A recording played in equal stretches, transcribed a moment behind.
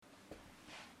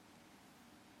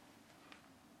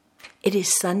It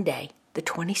is Sunday, the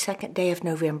 22nd day of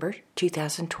November,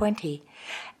 2020,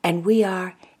 and we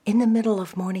are in the middle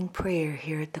of morning prayer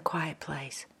here at the Quiet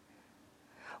Place.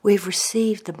 We've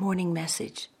received the morning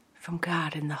message from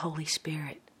God and the Holy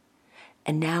Spirit,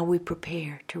 and now we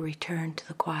prepare to return to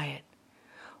the quiet,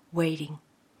 waiting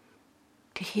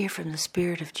to hear from the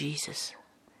Spirit of Jesus,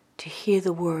 to hear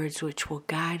the words which will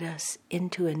guide us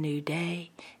into a new day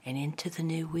and into the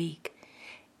new week.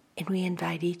 And we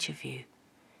invite each of you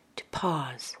to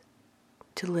pause,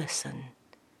 to listen,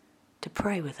 to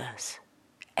pray with us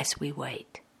as we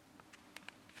wait.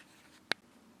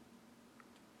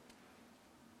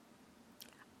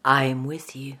 I am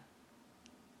with you.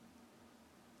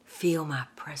 Feel my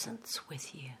presence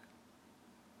with you.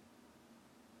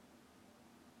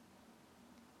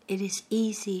 It is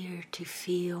easier to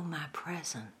feel my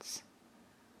presence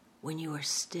when you are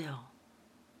still,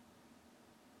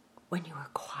 when you are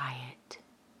quiet,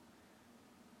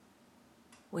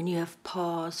 when you have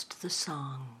paused the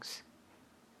songs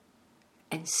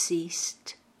and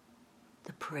ceased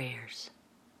the prayers,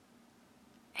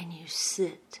 and you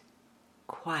sit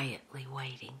quietly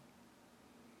waiting.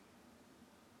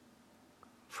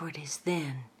 For it is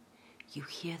then you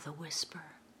hear the whisper,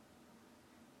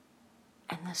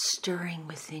 and the stirring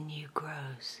within you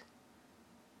grows,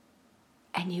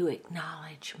 and you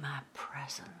acknowledge my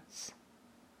presence,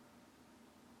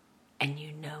 and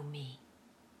you know me,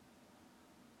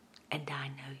 and I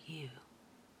know you.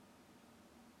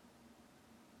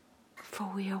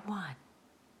 For we are one.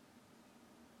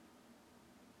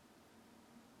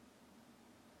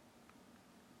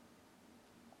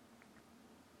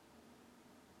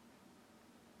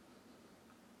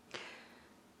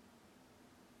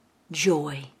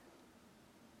 Joy.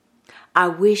 I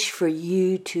wish for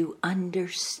you to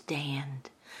understand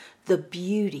the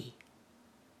beauty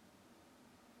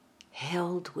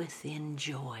held within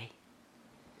joy.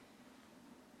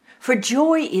 For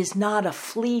joy is not a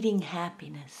fleeting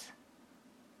happiness.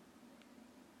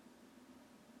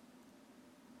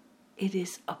 It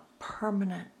is a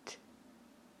permanent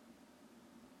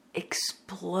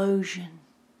explosion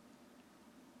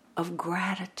of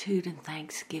gratitude and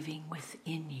thanksgiving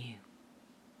within you.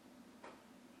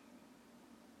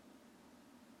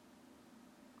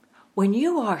 When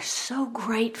you are so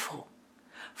grateful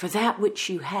for that which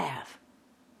you have,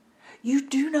 you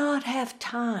do not have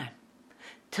time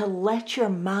to let your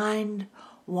mind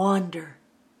wander,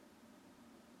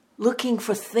 looking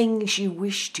for things you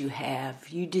wish to have.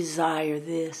 You desire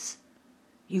this,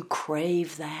 you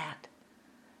crave that.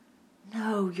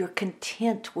 No, you're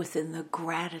content within the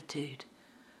gratitude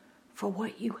for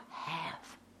what you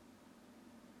have.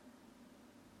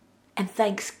 And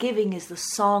thanksgiving is the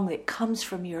song that comes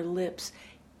from your lips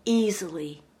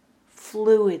easily,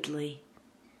 fluidly,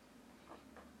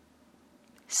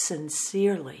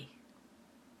 sincerely.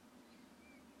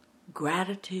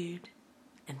 Gratitude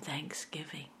and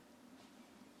thanksgiving.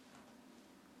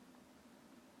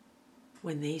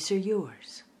 When these are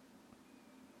yours,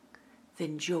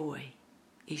 then joy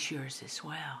is yours as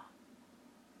well.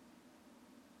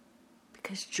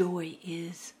 Because joy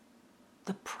is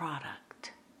the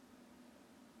product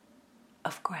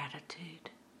of gratitude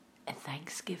and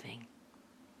thanksgiving.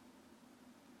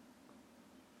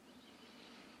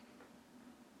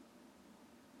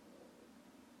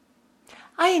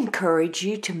 I encourage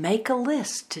you to make a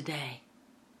list today.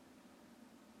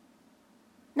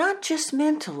 Not just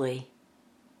mentally,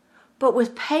 but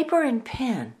with paper and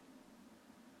pen.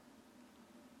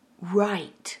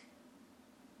 Write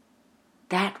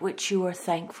that which you are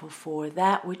thankful for,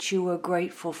 that which you are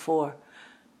grateful for,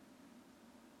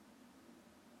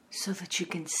 so that you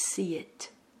can see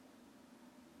it.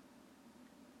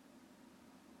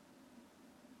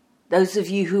 Those of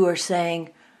you who are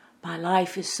saying, my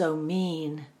life is so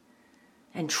mean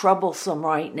and troublesome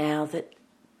right now that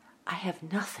I have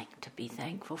nothing to be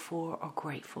thankful for or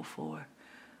grateful for.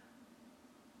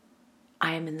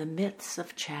 I am in the midst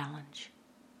of challenge.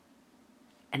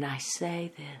 And I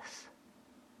say this: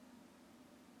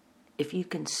 if you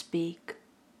can speak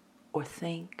or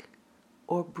think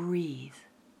or breathe,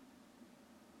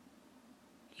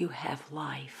 you have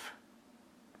life.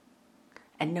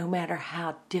 And no matter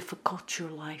how difficult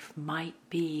your life might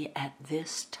be at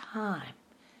this time,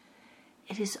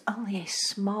 it is only a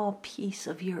small piece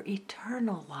of your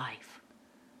eternal life.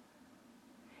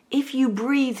 If you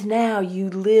breathe now, you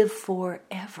live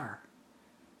forever.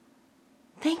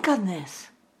 Think on this.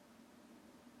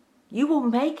 You will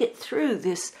make it through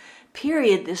this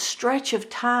period, this stretch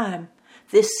of time,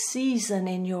 this season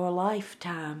in your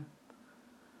lifetime,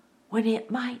 when it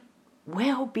might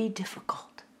well be difficult.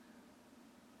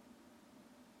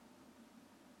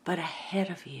 But ahead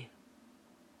of you,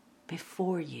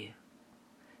 before you,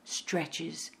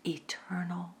 stretches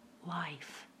eternal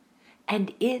life.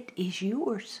 And it is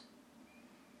yours.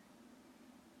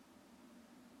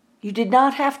 You did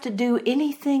not have to do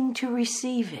anything to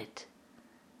receive it.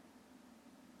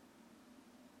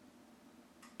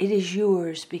 It is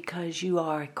yours because you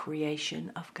are a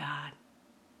creation of God.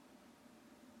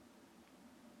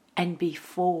 And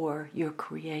before your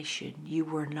creation, you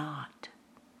were not.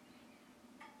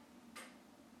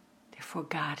 Therefore,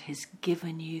 God has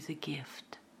given you the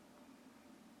gift.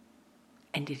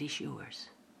 And it is yours.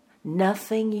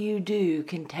 Nothing you do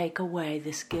can take away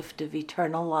this gift of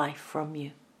eternal life from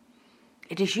you.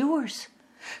 It is yours.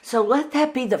 So let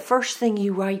that be the first thing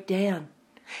you write down.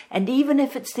 And even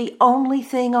if it's the only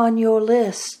thing on your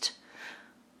list,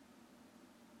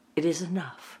 it is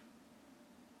enough.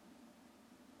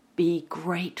 Be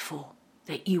grateful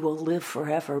that you will live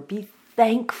forever. Be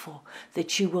thankful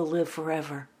that you will live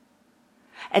forever.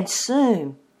 And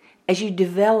soon, as you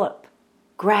develop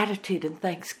gratitude and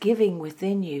thanksgiving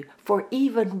within you for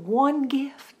even one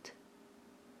gift,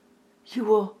 you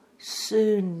will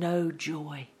soon know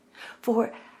joy.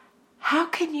 For how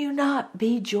can you not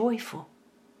be joyful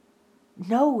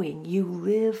knowing you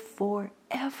live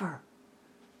forever?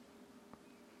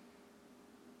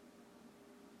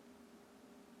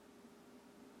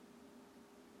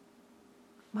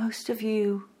 Most of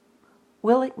you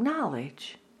will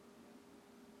acknowledge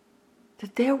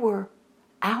that there were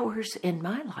hours in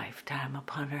my lifetime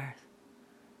upon earth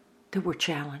that were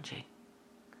challenging,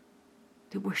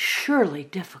 that were surely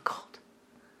difficult.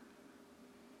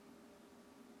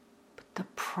 But the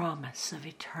promise of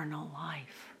eternal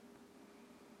life,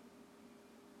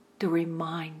 the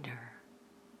reminder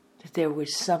that there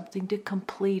was something to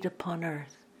complete upon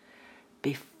earth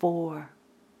before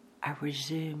I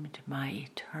resumed my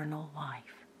eternal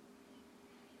life,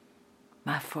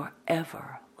 my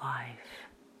forever life.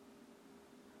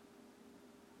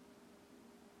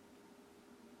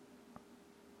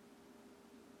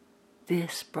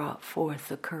 This brought forth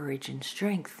the courage and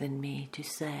strength in me to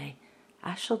say,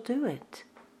 I shall do it,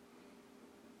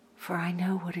 for I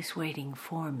know what is waiting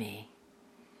for me.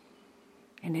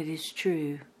 And it is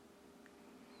true.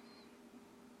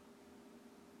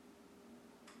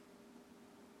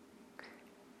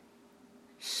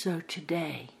 So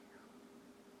today,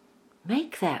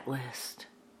 make that list.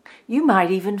 You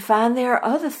might even find there are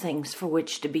other things for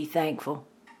which to be thankful.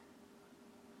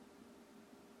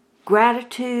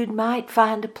 Gratitude might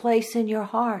find a place in your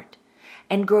heart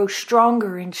and grow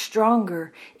stronger and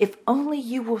stronger if only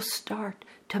you will start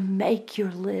to make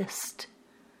your list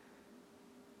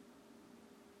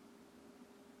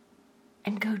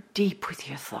and go deep with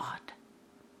your thought.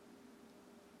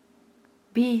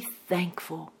 Be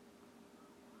thankful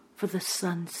for the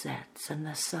sunsets and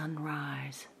the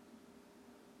sunrise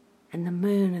and the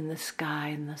moon and the sky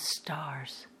and the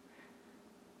stars.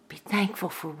 Be thankful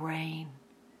for rain.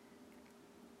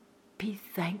 Be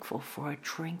thankful for a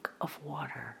drink of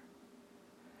water.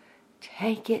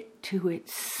 Take it to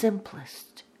its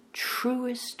simplest,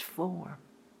 truest form.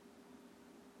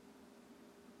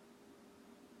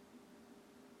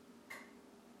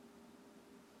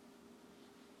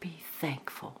 Be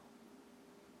thankful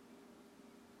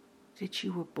that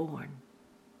you were born.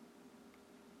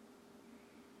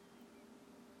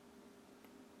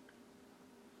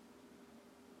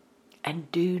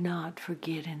 And do not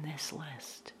forget in this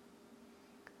list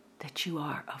that you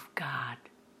are of God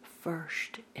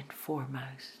first and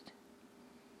foremost.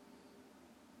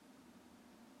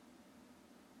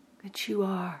 That you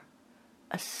are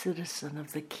a citizen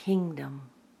of the kingdom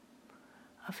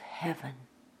of heaven.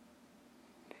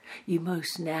 You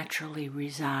most naturally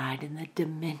reside in the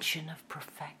dimension of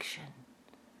perfection,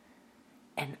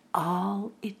 and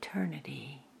all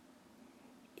eternity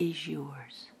is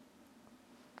yours.